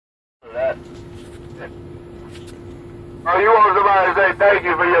that. Oh, you want somebody to say thank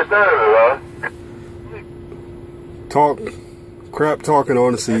you for your service, huh? Crap talking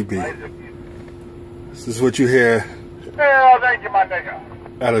on the CB. This is what you hear. Yeah, thank you, my nigga.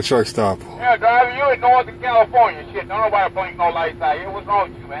 At a truck stop. Yeah, driver, you in Northern California. Shit, don't nobody blink no lights out here. What's wrong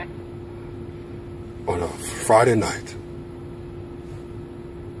with you, man? On a Friday night.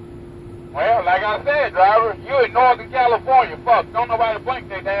 Well, like I said, driver, you in Northern California. Fuck, don't nobody blink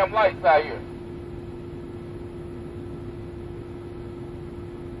their damn lights out here.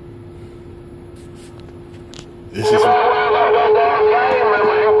 This is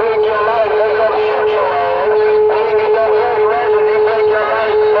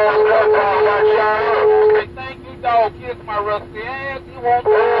kiss my rusty ass. You won't.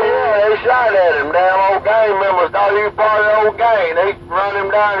 Yeah, they shot at him. Damn old gang members thought he was part of the old gang. They run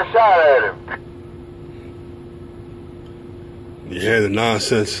him down and shot at him. You hear the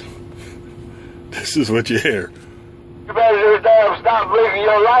nonsense. This is what you hear. You better just damn stop blinking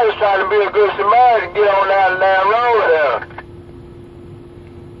your lights trying to be a good Samaritan. Get on down the damn road there.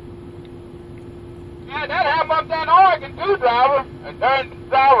 Yeah, that happened up there in Oregon too, driver. And then the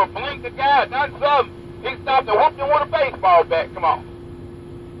driver blinked the guy, done something. He stopped and whooped him with a baseball bat. Come on.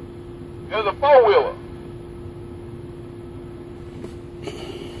 It was a four-wheeler.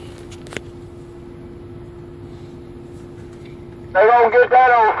 They gonna get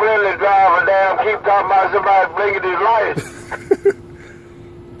that old friendly driver down, keep talking about somebody blinking his lights.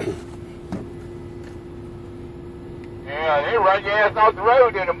 Yeah, they run your ass off the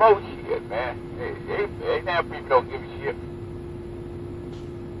road in the most shit, man. They damn people don't give a shit.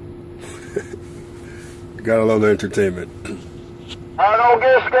 Gotta love the entertainment. I don't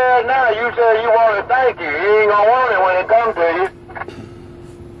get scared now. You said you want to thank you. You ain't gonna want it when it comes to you.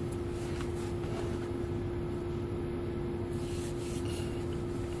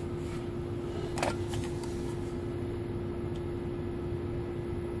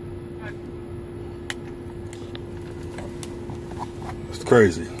 It's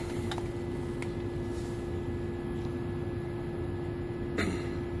crazy.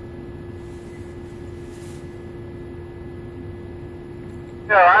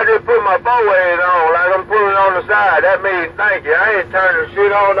 I just put my four-ways on like I'm pulling on the side. That means thank you. I ain't turning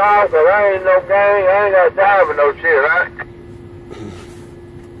shit on now because I ain't no gang. I ain't got time for no shit, right?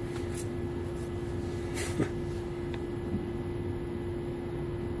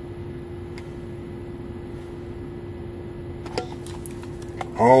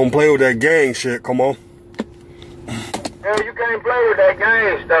 I don't play with that gang shit, come on. Hell, you can't play with that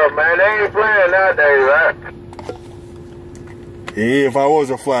gang stuff, man. They ain't playing nowadays, right? Yeah, if I was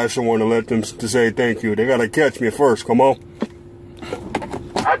a flash, I want to let them to say thank you. They gotta catch me first, come on.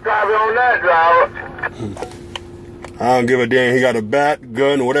 I drive you on that, driver. I don't give a damn. He got a bat,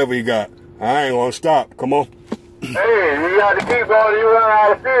 gun, whatever he got. I ain't gonna stop, come on. Hey, you got to keep going. You run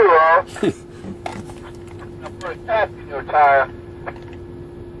out of fuel, huh? I'm put a tap in your tire.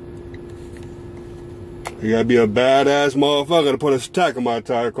 You gotta be a badass motherfucker to put a stack in my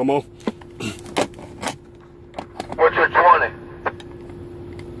tire, come on. What's your 20?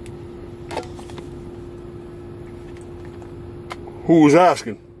 Who was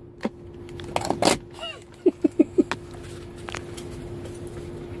asking?